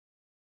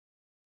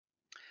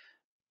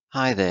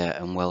Hi there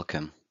and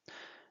welcome.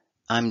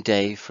 I'm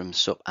Dave from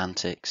SUP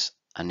Antics,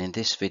 and in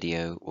this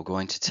video we're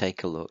going to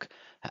take a look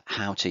at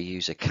how to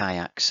use a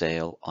kayak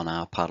sail on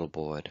our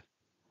paddleboard.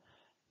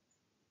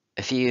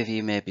 A few of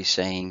you may be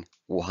saying,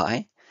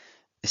 why?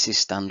 This is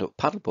stand-up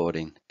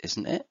paddleboarding,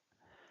 isn't it?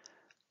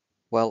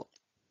 Well,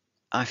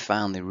 I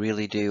found they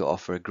really do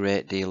offer a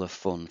great deal of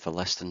fun for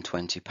less than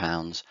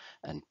 £20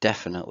 and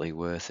definitely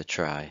worth a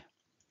try.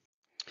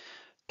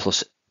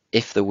 Plus,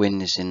 if the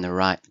wind is in the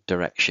right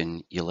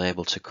direction, you're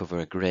able to cover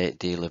a great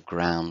deal of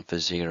ground for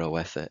zero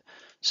effort.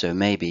 So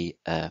maybe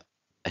a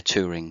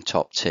touring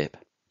top tip.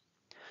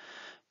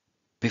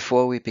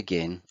 Before we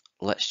begin,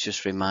 let's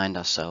just remind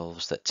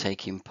ourselves that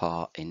taking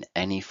part in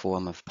any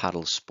form of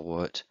paddle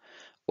sport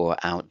or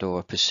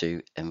outdoor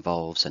pursuit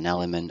involves an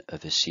element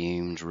of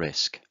assumed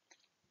risk.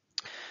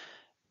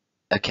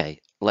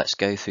 Okay, let's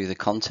go through the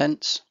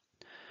contents.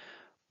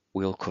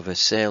 We'll cover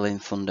sailing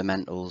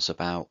fundamentals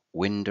about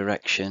wind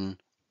direction,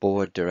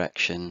 board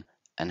direction,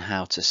 and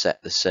how to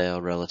set the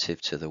sail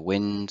relative to the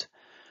wind.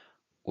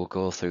 We'll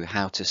go through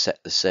how to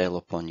set the sail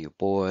up on your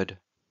board.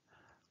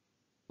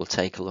 We'll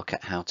take a look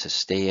at how to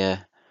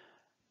steer.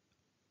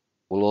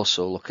 We'll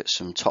also look at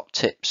some top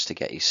tips to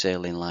get you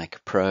sailing like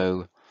a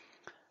pro.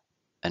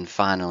 And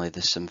finally,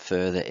 there's some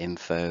further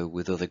info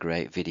with other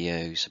great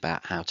videos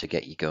about how to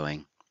get you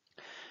going.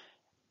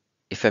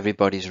 If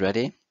everybody's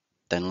ready,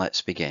 then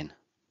let's begin.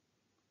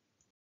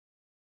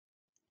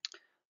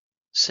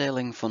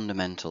 Sailing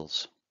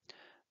fundamentals.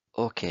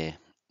 Okay,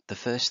 the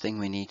first thing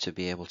we need to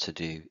be able to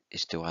do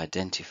is to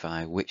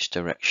identify which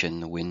direction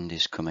the wind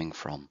is coming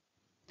from.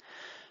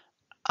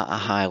 At a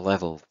high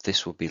level,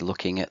 this will be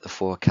looking at the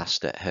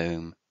forecast at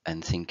home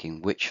and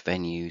thinking which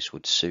venues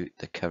would suit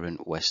the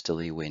current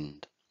westerly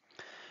wind.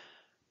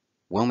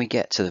 When we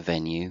get to the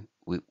venue,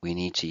 we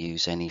need to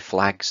use any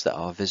flags that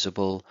are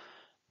visible,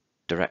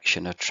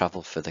 direction of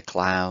travel for the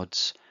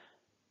clouds,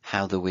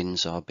 how the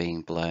winds are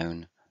being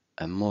blown,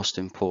 and most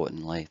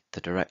importantly,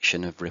 the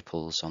direction of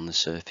ripples on the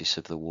surface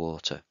of the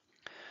water.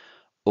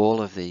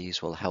 All of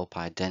these will help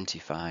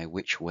identify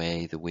which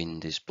way the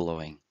wind is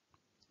blowing.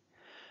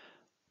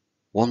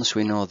 Once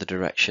we know the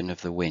direction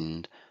of the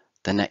wind,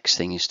 the next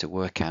thing is to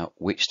work out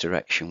which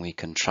direction we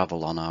can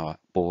travel on our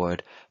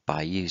board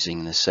by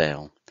using the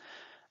sail.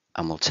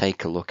 And we'll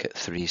take a look at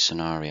three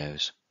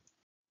scenarios.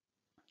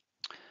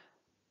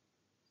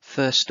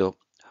 First up,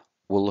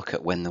 we'll look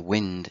at when the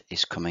wind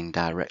is coming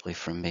directly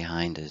from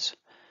behind us.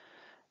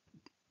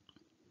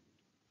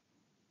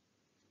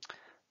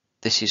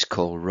 This is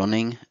called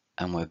running,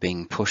 and we're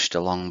being pushed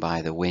along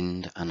by the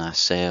wind and our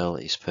sail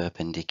is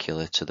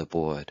perpendicular to the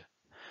board.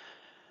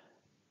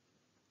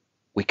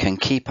 We can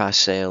keep our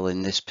sail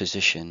in this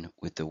position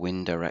with the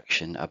wind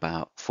direction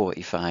about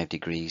 45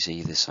 degrees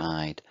either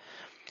side,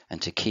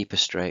 and to keep a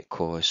straight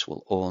course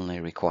will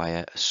only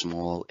require a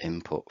small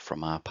input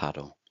from our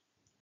paddle.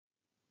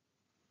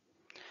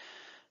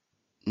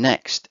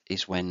 Next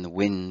is when the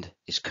wind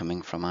is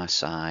coming from our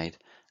side,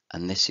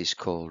 and this is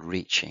called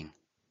reaching.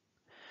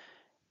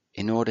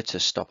 In order to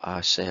stop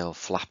our sail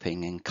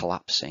flapping and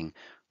collapsing,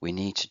 we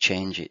need to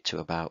change it to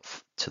the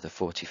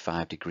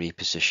 45-degree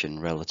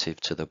position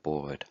relative to the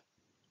board.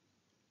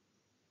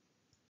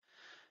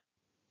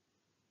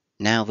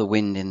 Now the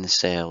wind in the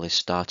sail is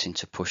starting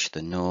to push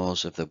the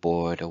nose of the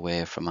board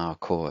away from our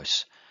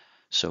course,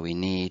 so we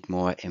need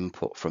more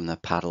input from the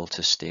paddle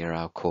to steer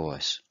our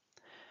course.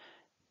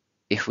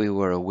 If we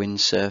were a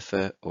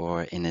windsurfer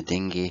or in a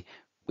dinghy,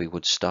 we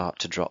would start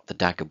to drop the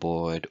dagger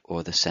board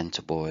or the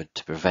centerboard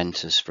to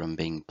prevent us from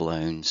being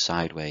blown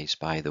sideways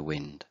by the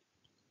wind.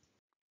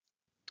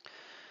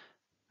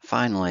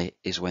 Finally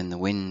is when the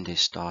wind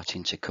is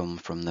starting to come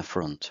from the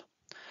front,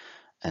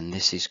 and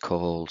this is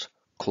called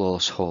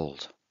close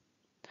hold.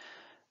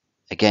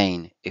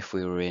 Again, if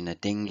we were in a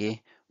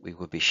dinghy, we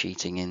would be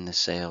sheeting in the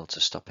sail to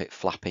stop it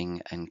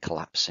flapping and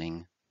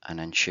collapsing and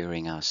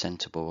ensuring our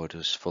centerboard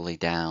was fully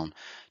down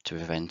to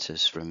prevent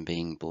us from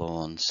being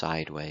blown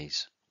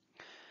sideways.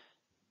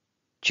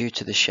 Due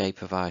to the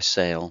shape of our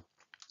sail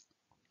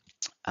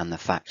and the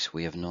fact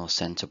we have no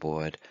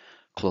centerboard,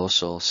 close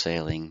hull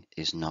sailing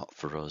is not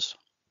for us.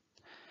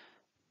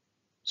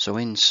 So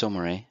in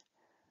summary,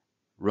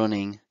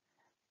 running,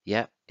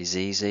 is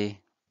easy.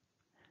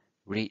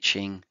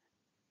 Reaching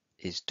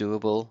is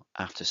doable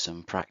after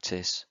some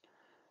practice,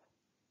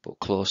 but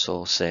close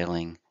hull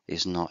sailing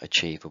is not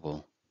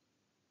achievable.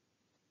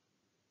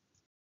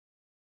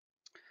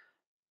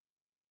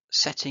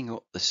 Setting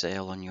up the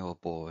sail on your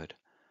board.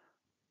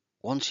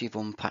 Once you've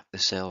unpacked the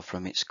sail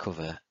from its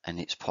cover and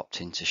it's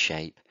popped into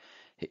shape,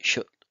 it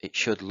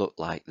should look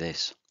like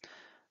this.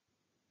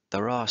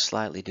 There are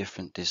slightly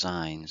different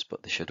designs,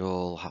 but they should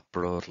all have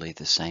broadly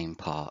the same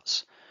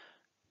parts,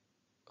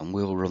 and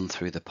we'll run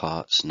through the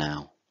parts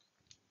now.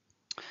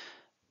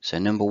 So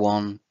number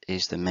one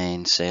is the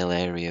main sail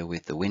area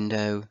with the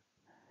window.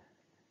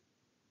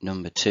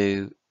 Number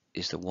two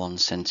is the 1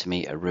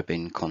 centimeter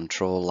ribbon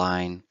control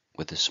line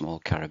with the small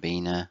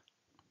carabiner.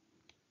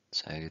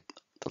 So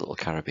the little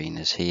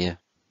carabiners here.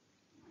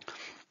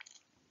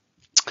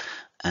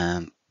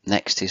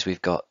 Next is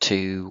we've got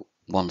two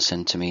 1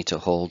 centimeter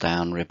hold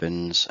down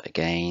ribbons,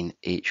 again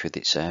each with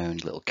its own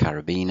little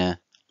carabiner.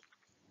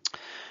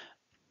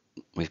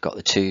 We've got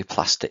the two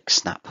plastic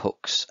snap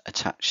hooks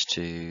attached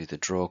to the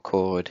draw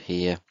cord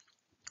here.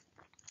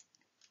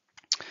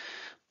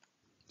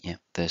 Yeah,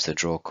 there's the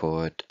draw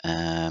cord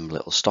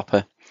little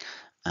stopper.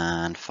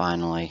 And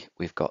finally,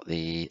 we've got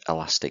the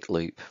elastic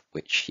loop,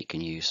 which you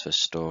can use for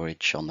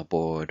storage on the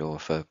board or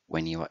for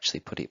when you actually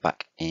put it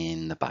back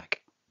in the bag.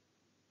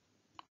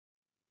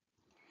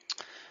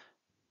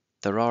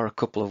 There are a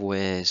couple of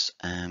ways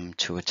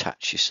to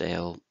attach your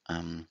sail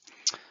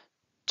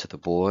to the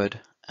board.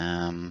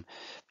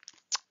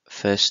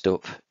 First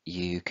up,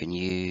 you can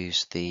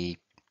use the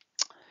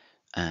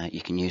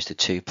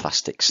two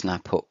plastic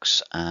snap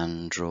hooks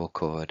and draw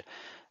cord.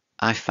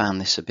 I found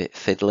this a bit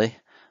fiddly,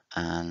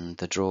 and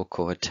the draw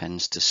cord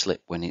tends to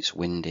slip when it's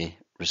windy,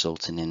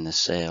 resulting in the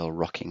sail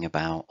rocking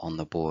about on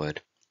the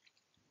board.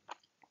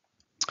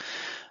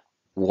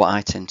 What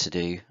I tend to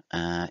do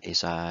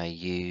is I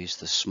use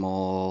the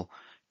small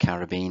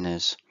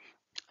carabiners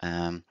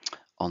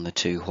on the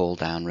two hold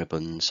down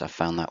ribbons. I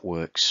found that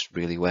works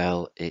really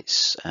well.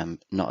 It's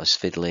not as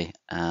fiddly,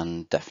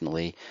 and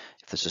definitely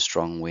if there's a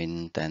strong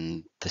wind,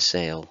 then the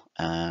sail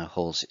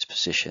holds its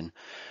position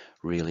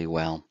really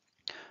well.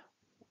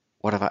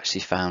 What I've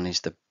actually found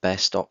is the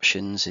best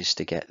options is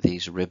to get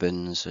these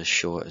ribbons as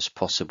short as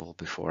possible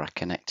before I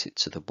connect it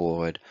to the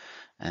board,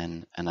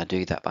 and I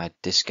do that by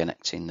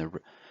disconnecting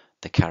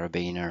the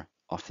carabiner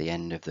off the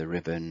end of the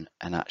ribbon,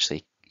 and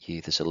actually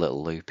there's a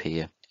little loop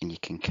here, and you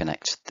can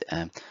connect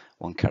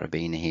one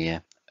carabiner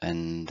here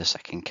and the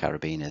second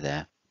carabiner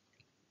there.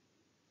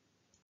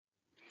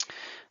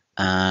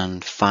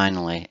 And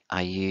finally,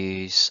 I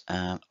use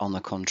on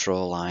the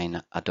control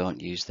line, I don't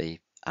use the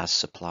as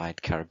supplied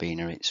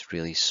carabiner, it's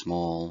really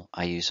small.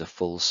 I use a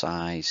full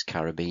size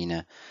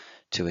carabiner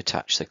to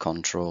attach the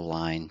control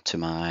line to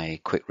my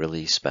quick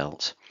release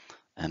belt,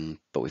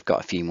 but we've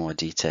got a few more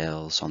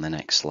details on the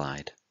next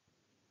slide.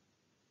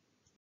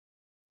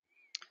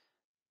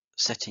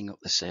 Setting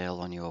up the sail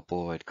on your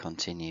board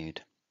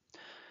continued.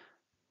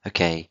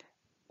 Okay,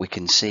 we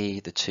can see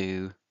the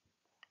two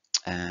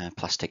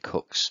plastic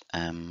hooks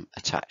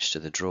attached to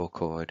the draw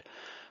cord,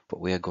 but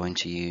we are going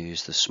to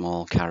use the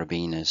small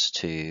carabiners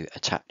to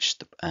attach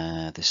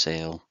the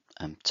sail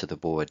to the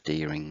board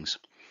D-rings.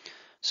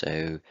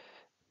 So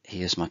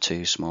here's my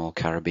two small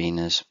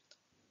carabiners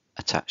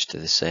attached to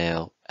the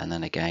sail, and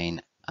then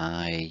again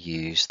I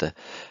use the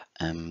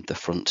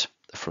front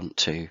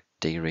two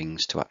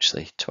D-rings to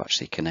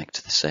actually connect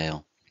to the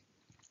sail.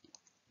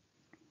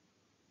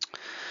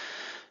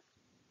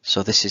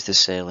 So this is the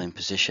sail in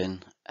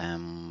position,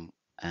 and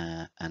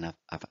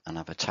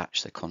I've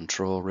attached the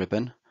control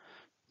ribbon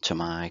to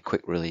my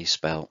quick release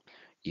belt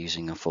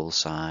using a full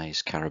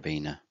size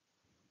carabiner.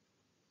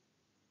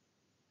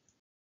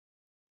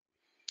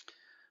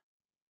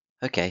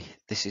 Okay,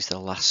 this is the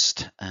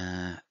last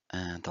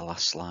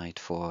slide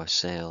for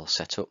sail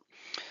setup.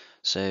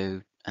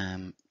 So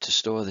to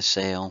store the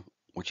sail,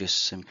 we'll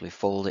just simply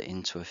fold it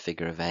into a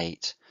figure of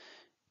 8.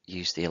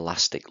 Use the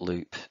elastic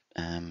loop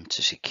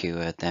to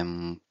secure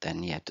them.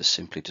 Then yeah,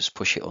 just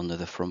push it under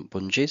the front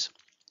bungees.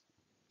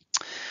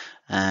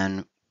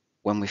 And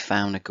when we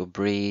found a good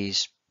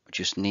breeze,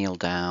 just kneel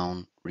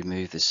down,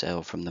 remove the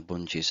sail from the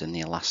bungees and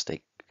the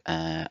elastic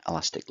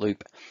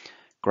loop.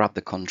 Grab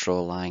the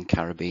control line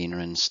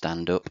carabiner and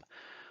stand up.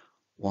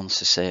 Once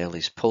the sail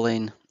is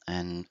pulling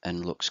and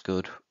looks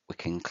good, we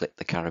can clip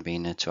the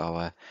carabiner to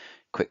our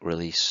quick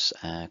release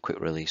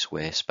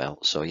waist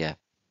belt. So yeah,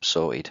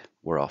 sorted,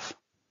 we're off.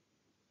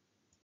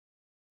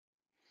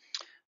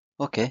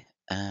 Okay,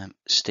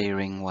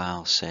 steering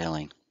while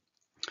sailing.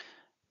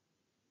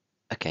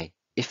 Okay,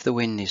 if the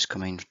wind is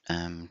coming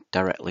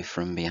directly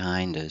from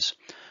behind us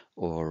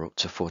or up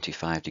to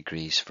 45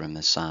 degrees from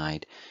the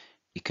side,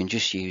 you can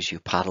just use your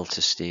paddle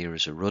to steer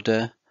as a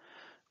rudder,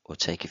 or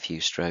take a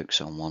few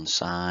strokes on one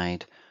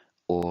side,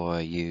 or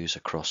use a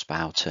cross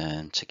bow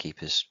turn to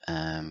keep us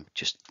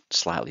just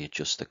slightly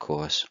adjust the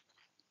course.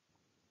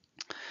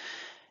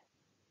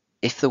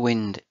 If the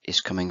wind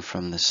is coming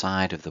from the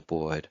side of the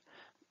board,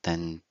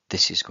 then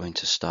this is going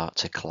to start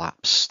to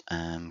collapse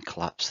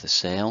the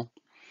sail.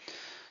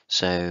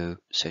 So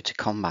to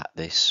combat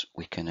this,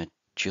 we can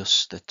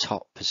adjust the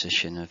top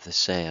position of the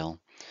sail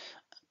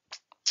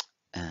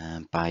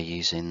by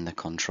using the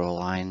control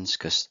lines,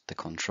 because the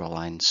control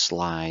lines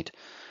slide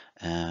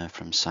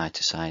from side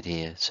to side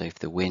here. So if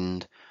the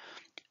wind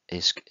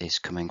is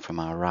coming from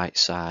our right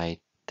side,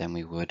 then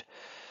we would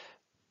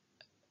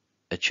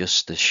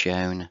adjust the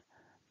shown,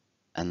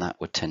 and that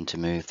would tend to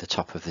move the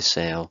top of the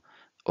sail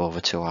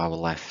over to our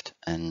left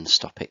and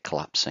stop it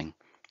collapsing.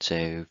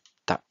 So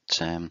that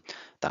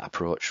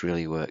approach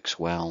really works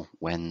well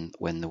when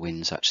the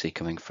wind's actually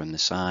coming from the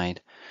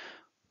side.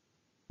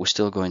 We're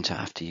still going to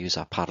have to use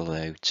our paddle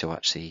though to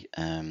actually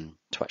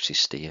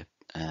steer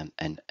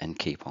and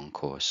keep on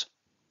course.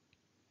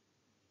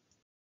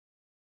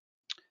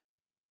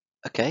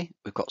 Okay,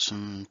 we've got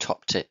some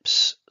top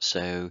tips.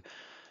 So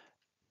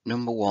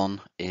number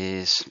one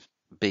is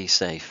be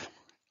safe.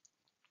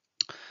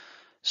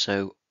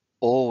 So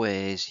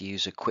always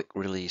use a quick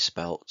release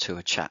belt to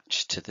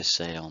attach to the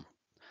sail.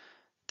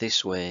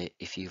 This way,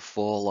 if you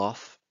fall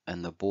off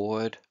and the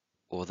board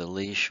or the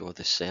leash or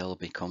the sail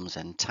becomes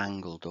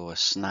entangled or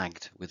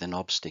snagged with an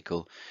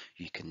obstacle,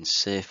 you can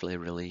safely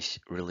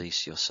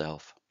release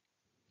yourself.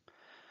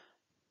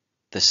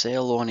 The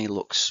sail only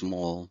looks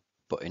small,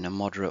 but in a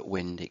moderate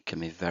wind it can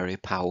be very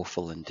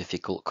powerful and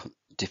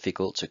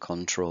difficult to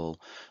control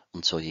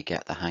until you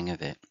get the hang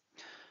of it.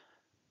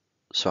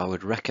 So I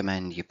would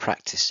recommend you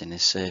practice in a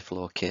safe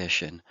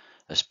location,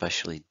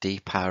 especially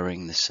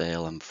depowering the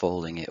sail and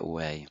folding it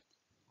away.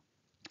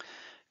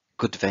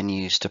 Good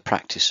venues to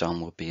practice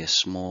on would be a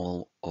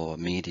small or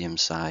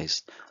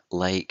medium-sized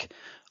lake,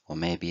 or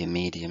maybe a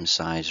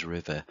medium-sized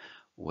river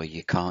where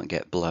you can't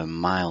get blown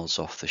miles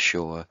off the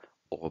shore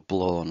or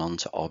blown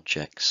onto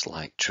objects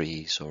like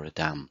trees or a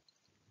dam.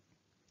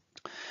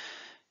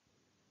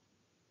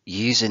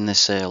 Using the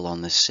sail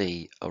on the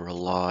sea or a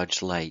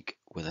large lake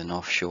with an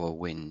offshore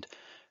wind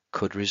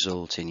could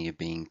result in you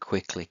being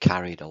quickly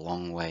carried a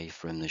long way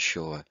from the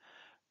shore,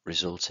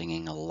 resulting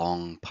in a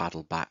long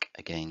paddle back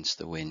against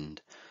the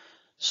wind.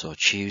 So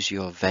choose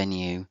your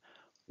venue,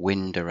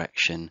 wind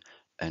direction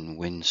and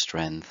wind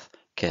strength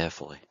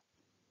carefully.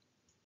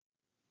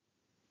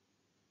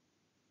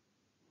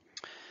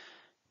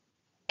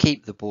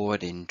 Keep the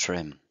board in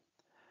trim.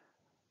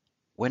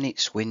 When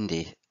it's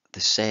windy,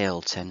 the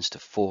sail tends to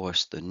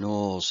force the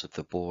nose of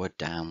the board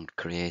down,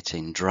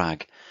 creating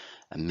drag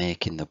and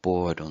making the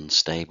board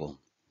unstable.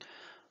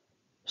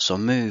 So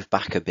move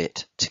back a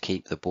bit to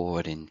keep the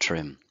board in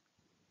trim.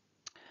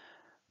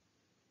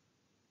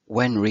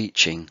 When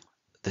reaching,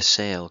 the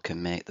sail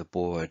can make the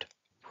board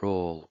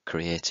roll,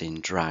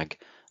 creating drag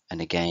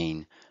and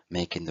again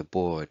making the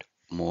board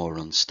more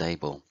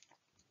unstable.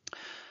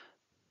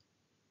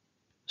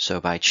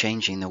 So by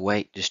changing the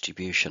weight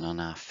distribution on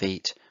our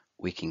feet,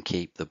 we can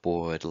keep the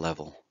board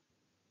level.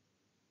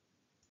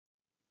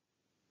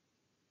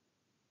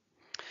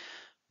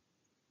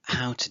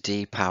 How to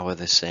depower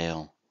the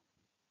sail.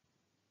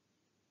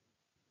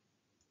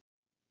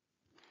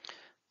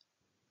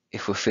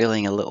 If we're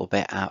feeling a little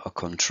bit out of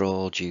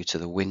control due to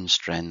the wind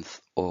strength,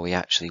 or we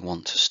actually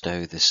want to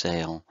stow the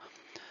sail,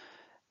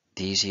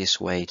 the easiest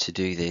way to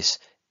do this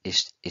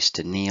is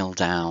to kneel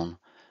down.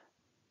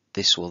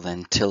 This will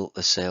then tilt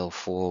the sail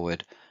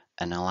forward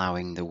and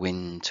allowing the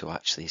wind to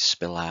actually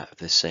spill out of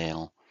the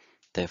sail.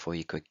 Therefore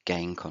you could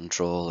gain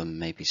control and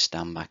maybe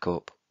stand back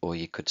up, or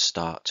you could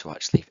start to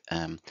actually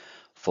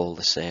fold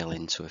the sail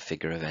into a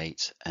figure of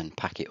 8 and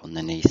pack it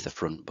underneath the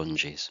front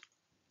bungees.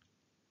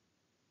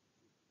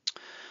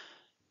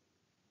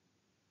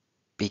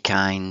 Be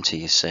kind to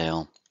your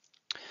sail.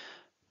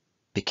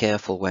 Be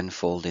careful when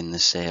folding the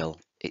sail.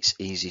 It's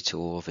easy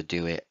to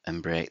overdo it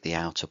and break the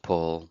outer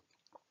pole.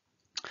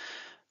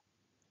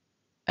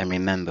 And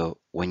remember,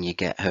 when you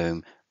get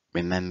home,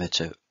 remember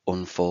to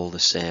unfold the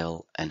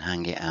sail and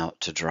hang it out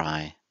to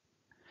dry.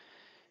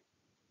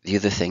 The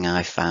other thing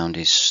I found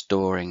is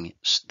storing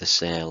the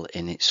sail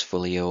in its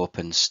fully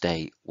open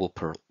state will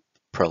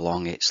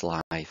prolong its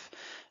life,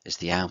 as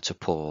the outer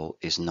pole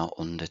is not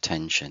under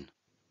tension.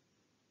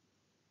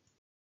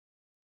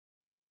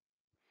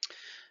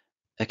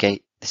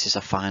 Okay, this is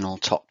a final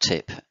top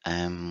tip.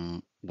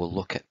 We'll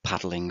look at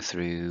paddling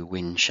through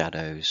wind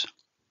shadows.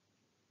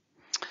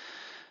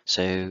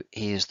 So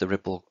here's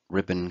the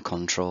ribbon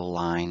control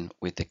line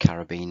with the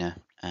carabiner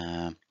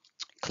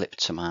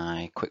clipped to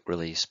my quick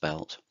release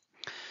belt.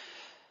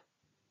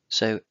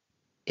 So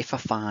if I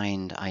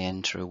find I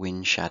enter a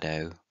wind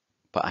shadow,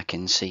 but I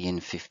can see in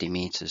 50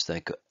 meters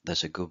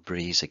there's a good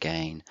breeze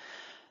again,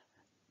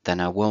 then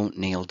I won't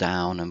kneel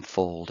down and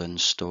fold and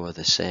store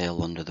the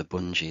sail under the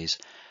bungees.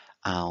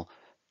 I'll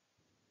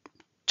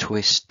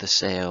twist the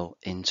sail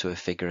into a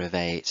figure of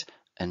 8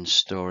 and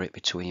store it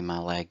between my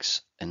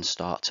legs and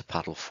start to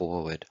paddle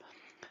forward.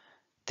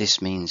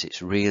 This means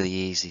it's really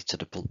easy to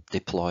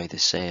deploy the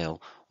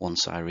sail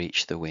once I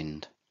reach the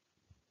wind.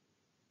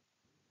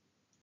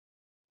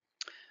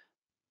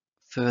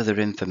 Further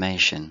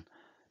information.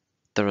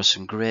 There are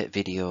some great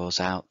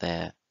videos out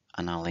there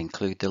and I'll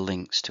include the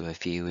links to a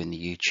few in the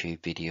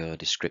YouTube video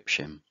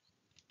description.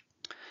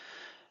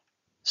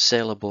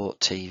 Sailorboat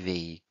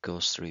TV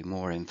goes through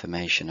more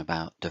information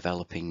about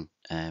developing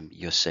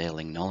your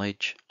sailing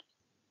knowledge.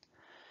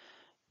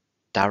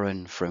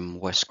 Darren from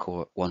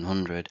Westcourt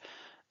 100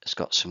 has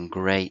got some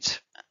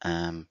great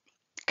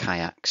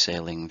kayak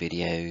sailing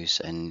videos,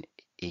 and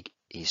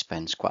he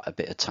spends quite a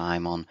bit of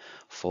time on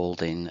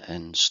folding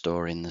and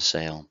storing the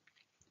sail.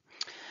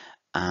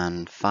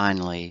 And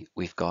finally,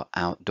 we've got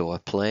Outdoor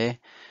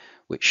Play,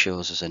 which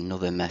shows us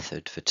another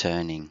method for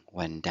turning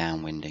when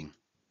downwinding.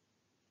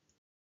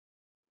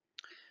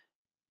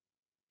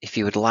 If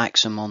you would like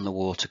some on the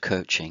water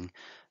coaching,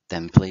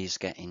 then please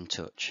get in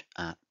touch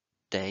at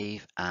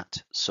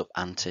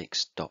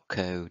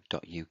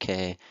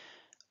dave@supantics.co.uk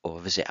or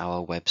visit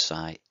our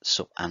website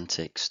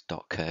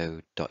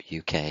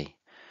supantics.co.uk.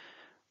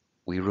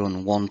 We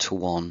run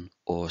one-to-one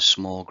or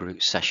small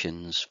group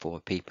sessions for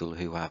people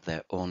who have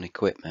their own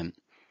equipment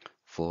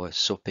for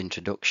SUP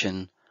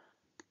introduction,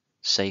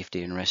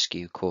 safety and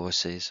rescue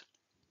courses,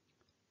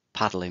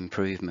 paddle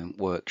improvement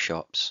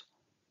workshops,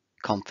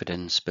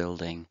 confidence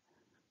building,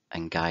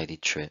 and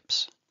guided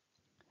trips.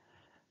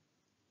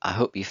 I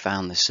hope you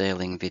found the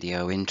sailing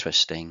video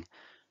interesting,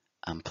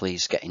 and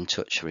please get in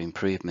touch for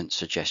improvement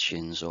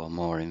suggestions or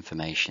more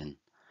information.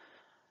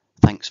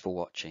 Thanks for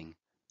watching,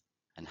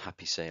 and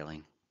happy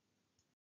sailing.